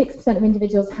 26% of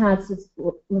individuals had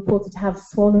reported to have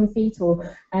swollen feet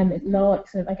or large,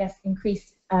 sort of, I guess,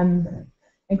 increased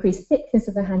thickness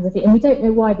of the hands and feet. And we don't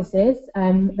know why this is.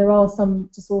 There are some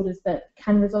disorders that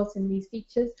can result in these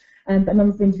features, but a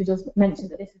number of individuals mentioned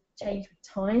that this has changed with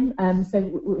time.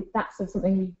 So that's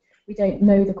something we don't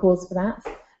know the cause for that.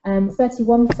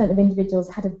 31% of individuals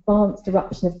had advanced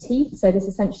eruption of teeth. So this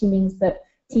essentially means that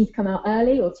teeth come out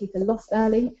early or teeth are lost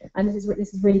early, and this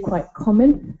is really quite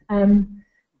common. And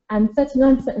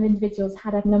 39% of individuals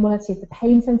had abnormality of the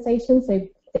pain sensation. So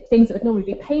things that would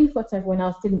normally be painful to everyone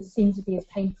else didn't seem to be as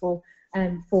painful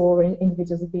for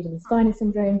individuals with Wiedemann-Steiner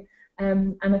syndrome.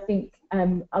 And I think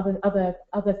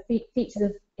other features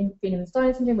of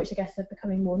Wiedemann-Steiner syndrome, which I guess are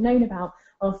becoming more known about,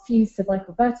 are fused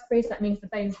cervical vertebrae. So that means the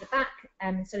bones of the back,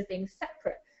 instead of being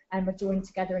separate, are joined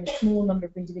together in a small number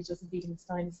of individuals with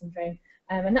Wiedemann-Steiner syndrome.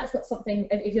 And that's not something,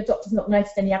 if your doctor's not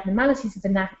noticed any abnormalities of the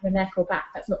neck or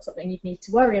back, that's not something you'd need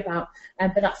to worry about.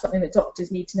 But that's something that doctors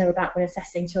need to know about when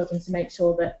assessing children, to make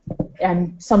sure that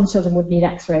some children would need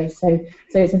x-rays. So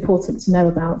it's important to know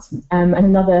about. And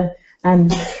another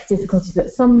difficulty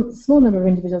that some small number of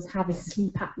individuals have is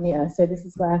sleep apnea. So this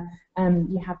is where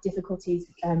you have difficulties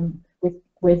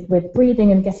with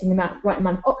breathing and getting the right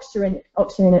amount of oxygen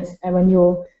in it when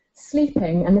you're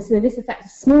sleeping. And this affects a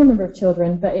small number of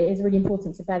children, but it is really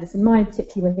important to bear this in mind,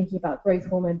 particularly when thinking about growth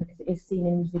hormone, because it is seen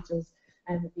in individuals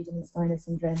with Wiedemann-Steiner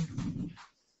syndrome.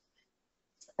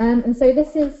 And so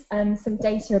this is some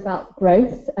data about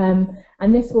growth, and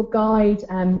this will guide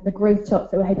the growth charts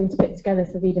that we're hoping to put together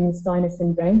for Wiedemann-Steiner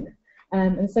syndrome.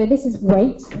 And so this is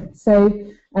weight. So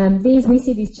we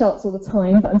see these charts all the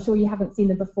time, but I'm sure you haven't seen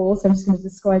them before, so I'm just going to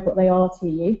describe what they are to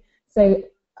you. So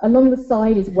along the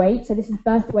side is weight. So this is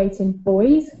birth weight in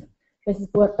boys. This is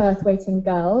birth weight in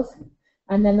girls.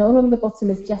 And then along the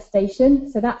bottom is gestation.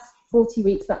 So that's 40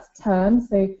 weeks, that's term.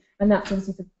 And that's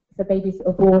obviously for babies that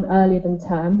are born earlier than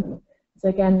term. So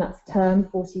again, that's term,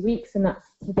 40 weeks, and that's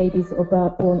for babies that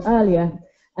are born earlier.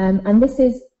 And this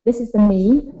is the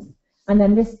mean. And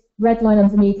then this red line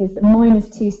underneath is the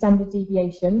 -2 standard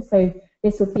deviation. So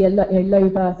this would be a low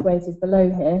birth weight is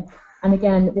below here. And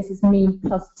again, this is mean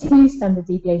plus 2 standard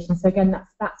deviation. So again,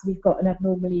 that's we've got an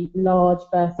abnormally large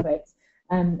birth weight.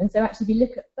 And so actually, if you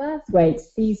look at birth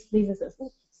weights, these are sort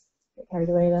of, get carried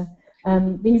away there.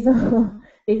 These are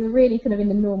really kind of in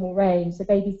the normal range. So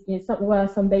babies, there were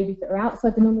some babies that are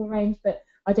outside the normal range, but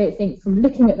I don't think from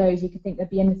looking at those you could think there'd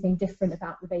be anything different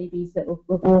about the babies that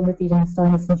were born with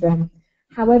Wiedemann-Steiner syndrome.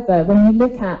 However, when you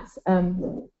look at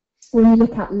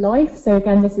life, so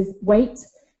again, this is weight.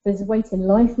 There's weight in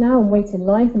life now, and weight in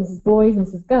life, and this is boys and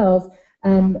this is girls,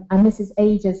 and this is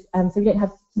ages. So we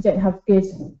don't have good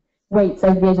weights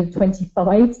over the age of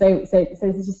 25. So this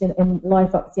is just in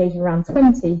life up to the age of around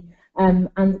 20.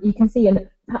 And you can see, and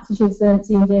perhaps we should have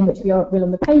zoomed in, which we will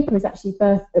on the paper, is actually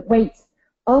weight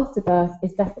after birth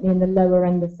is definitely in the lower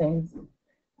end of things.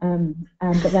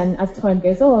 But then as time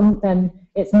goes on, then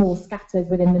it's more scattered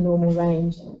within the normal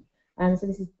range. So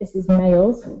this is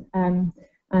males.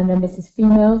 and then this is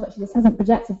females. Actually, this hasn't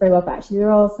projected very well, but actually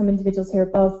there are some individuals here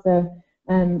above the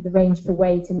range for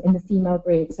weight in the female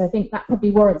group. So I think that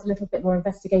probably warrants a little bit more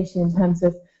investigation in terms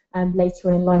of later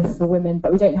on in life for women,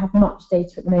 but we don't have much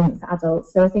data at the moment for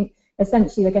adults. So I think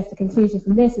essentially, I guess the conclusion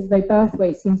from this is though birth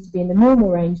weight seems to be in the normal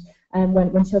range, and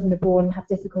when children are born and have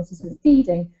difficulties with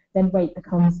feeding, then weight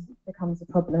becomes a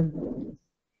problem.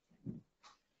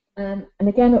 And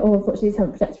again, unfortunately, these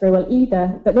haven't projected very well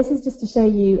either, but this is just to show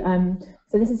you,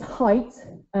 so this is height.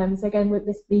 So again,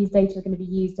 these data are going to be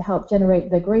used to help generate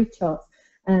the growth charts.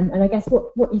 And I guess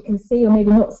what you can see, or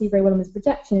maybe not see very well on this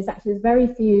projection, is actually there's very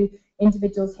few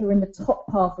individuals who are in the top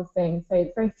half of things. So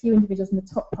very few individuals in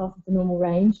the top half of the normal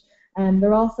range.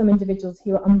 There are some individuals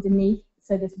who are underneath.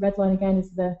 So this red line again is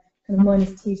the kind of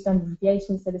 -2 standard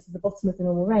deviation. So this is the bottom of the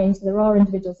normal range. So there are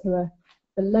individuals who are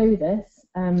below this.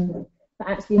 But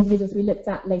actually individuals we looked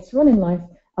at later on in life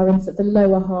are in sort of the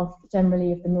lower half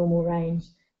generally of the normal range.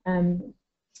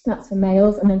 That's for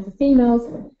males, and then for females,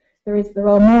 there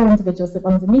are more individuals that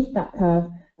are underneath that curve,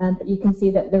 but you can see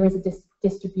that there is a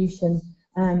distribution.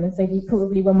 And so you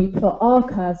probably, when we plot our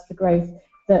curves for growth,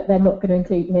 that they're not going to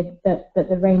include, you know, that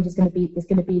the range is going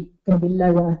to be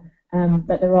lower.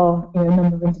 But there are, you know, a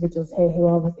number of individuals here who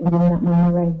are within that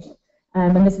normal range.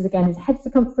 And this is again is head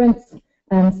circumference.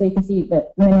 So you can see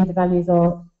that many of the values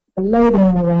are below the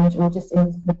normal range or just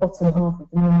in the bottom half of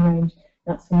the normal range.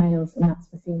 That's for males and that's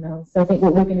for females. So I think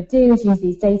what we're going to do is use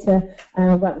these data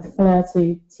and work with Fleur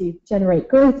to generate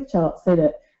growth charts so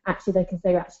that actually they can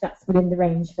say actually that's within the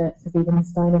range for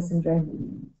Wiedemann-Steiner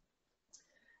syndrome.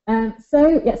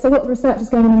 So what research is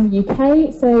going on in the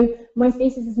UK? So my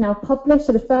thesis is now published.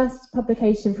 So the first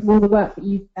publication from all the work that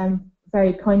you've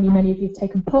very kindly, many of you have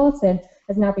taken part in,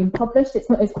 has now been published.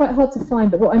 It's quite hard to find,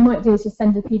 but what I might do is just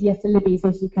send a PDF to Libby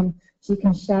so she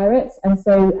can share it. And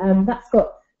so that's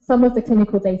got some of the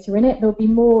clinical data in it. There'll be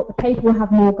more. The paper will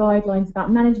have more guidelines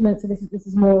about management. So this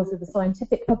is more sort of a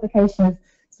scientific publication,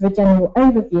 sort of a general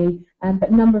overview. But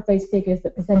a number of those figures, the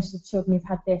percentage of children who've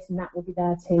had this and that will be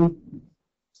there too.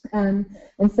 And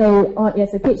so,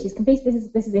 so PhD is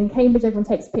completed. This is in Cambridge. Everyone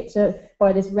takes a picture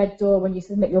by this red door when you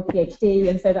submit your PhD,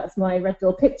 and so that's my red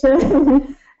door picture.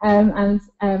 And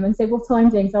so what I'm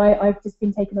doing, so I've just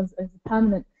been taken as a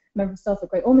permanent member of staff at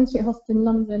Great Ormond Street Hospital in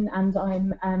London, and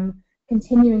I'm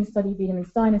continuing to study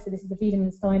Wiedemann-Steiner. So this is the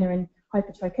Wiedemann-Steiner and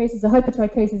hypertrichosis. So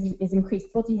hypertrichosis is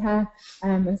increased body hair,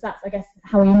 and so that's, I guess,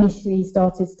 how we initially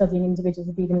started studying individuals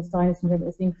with Wiedemann-Steiner syndrome.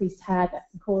 It's the increased hair that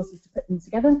causes to put them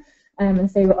together.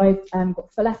 And so I've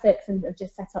got full ethics and I've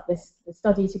just set up this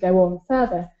study to go on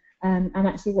further. And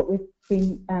actually what we've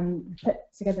been put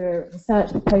together a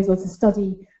research proposal to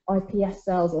study iPS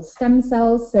cells or stem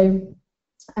cells. So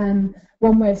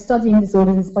one way of studying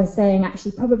disorders is by saying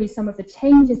actually probably some of the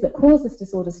changes that cause this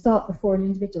disorder start before an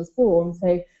individual's born.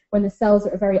 So when the cells are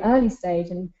at a very early stage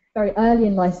and very early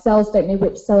in life, cells don't know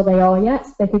which cell they are yet.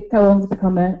 They could go on to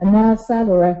become a nerve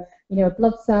cell or a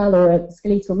blood cell or a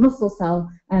skeletal muscle cell.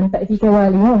 But if you go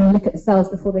early on and look at the cells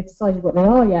before they've decided what they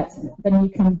are yet, then you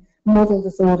can model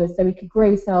disorders. So we could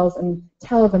grow cells and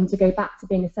tell them to go back to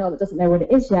being a cell that doesn't know what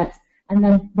it is yet, and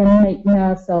then make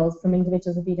nerve cells from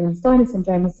individuals with Wiedemann-Steiner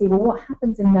syndrome and see, well, what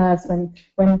happens in nerves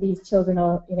when these children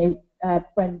are,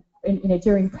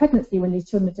 during pregnancy, when these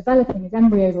children are developing as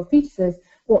embryos or fetuses,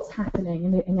 what's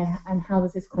happening and how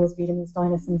does this cause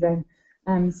Wiedemann-Steiner syndrome?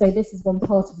 So this is one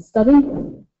part of the study.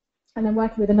 And then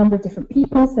working with a number of different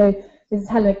people. So this is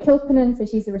Helena Kilpinen, so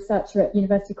she's a researcher at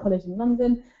University College in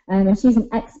London, and she's an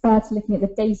expert looking at the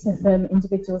data from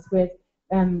individuals with,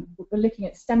 we're looking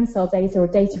at stem cell data or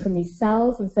data from these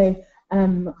cells, and so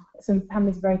some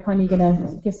families are very kindly going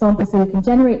to give samples so we can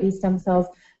generate these stem cells,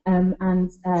 and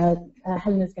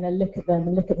Helena's going to look at them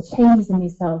and look at the changes in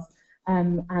these cells,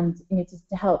 and just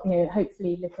to help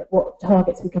hopefully look at what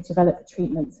targets we could develop for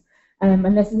treatments.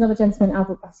 And there's another gentleman,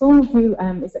 Albert Basson, who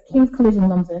is at King's College in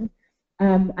London,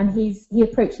 and he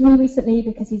approached me recently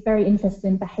because he's very interested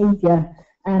in behaviour,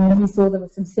 and he saw there were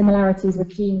some similarities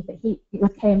with genes that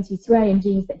with KMT2A and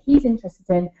genes that he's interested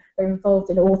in that are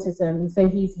involved in autism. And so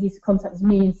he's contacted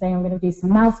me and saying, I'm going to do some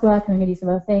mouse work and I'm going to do some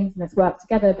other things, and let's work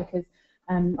together because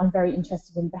I'm very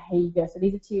interested in behaviour. So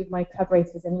these are two of my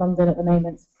collaborators in London at the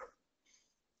moment.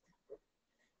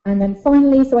 And then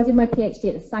finally, so I did my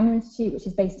PhD at the Sanger Institute, which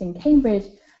is based in Cambridge,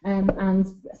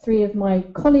 and three of my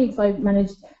colleagues I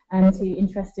managed to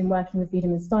interest in working with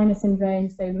Wiedemann-Steiner syndrome.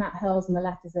 So Matt Hurls on the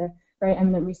left is a very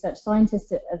eminent research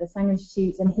scientist at the Sanger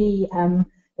Institute, and he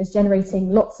is generating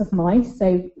lots of mice.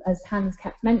 So as Hans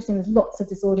kept mentioning, there's lots of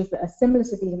disorders that are similar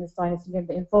to Wiedemann-Steiner syndrome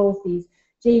that involve these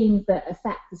genes that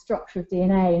affect the structure of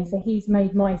DNA, and so he's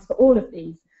made mice for all of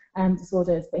these.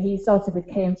 disorders, but he started with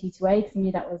KMT2A because he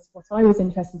knew that was what I was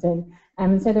interested in.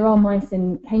 And so there are mice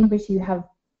in Cambridge who have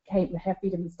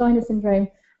Wiedemann-Steiner Syndrome,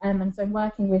 and so I'm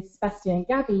working with Sebastian and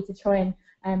Gabby to try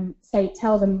and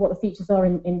tell them what the features are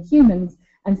in humans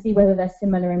and see whether they're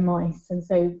similar in mice. And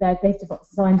so they've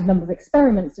designed a number of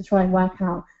experiments to try and work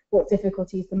out what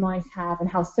difficulties the mice have and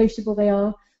how sociable they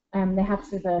are. They have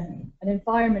sort of an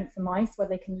environment for mice where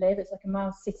they can live. It's like a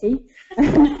mouse city.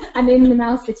 And in the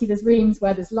mouse city, there's rooms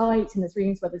where there's light, and there's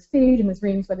rooms where there's food, and there's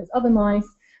rooms where there's other mice.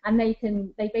 And they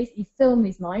basically film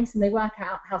these mice, and they work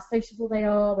out how sociable they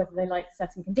are, whether they like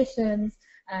certain conditions,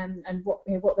 and what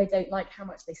they don't like, how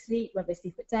much they sleep, whether they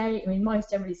sleep at day. I mean, mice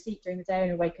generally sleep during the day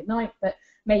and awake at night, but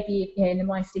maybe the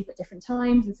mice sleep at different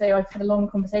times. And so I've had a long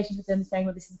conversation with them saying,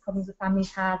 well, this is the problems the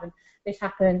families have, and this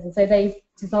happens. And so they've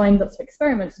designed lots of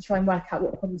experiments to try and work out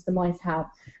what problems the mice have.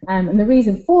 And the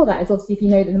reason for that is obviously if you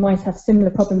know that the mice have similar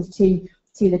problems to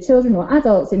the children or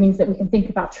adults, it means that we can think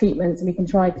about treatments, and we can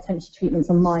try potential treatments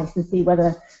on mice and see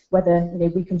whether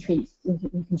we can treat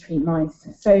mice.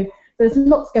 So there's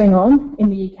lots going on in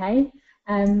the UK,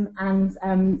 and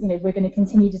we're going to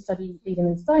continue to study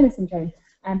Wiedemann-Steiner syndrome.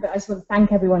 But I just want to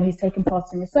thank everyone who's taken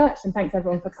part in research, and thanks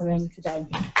everyone for coming today.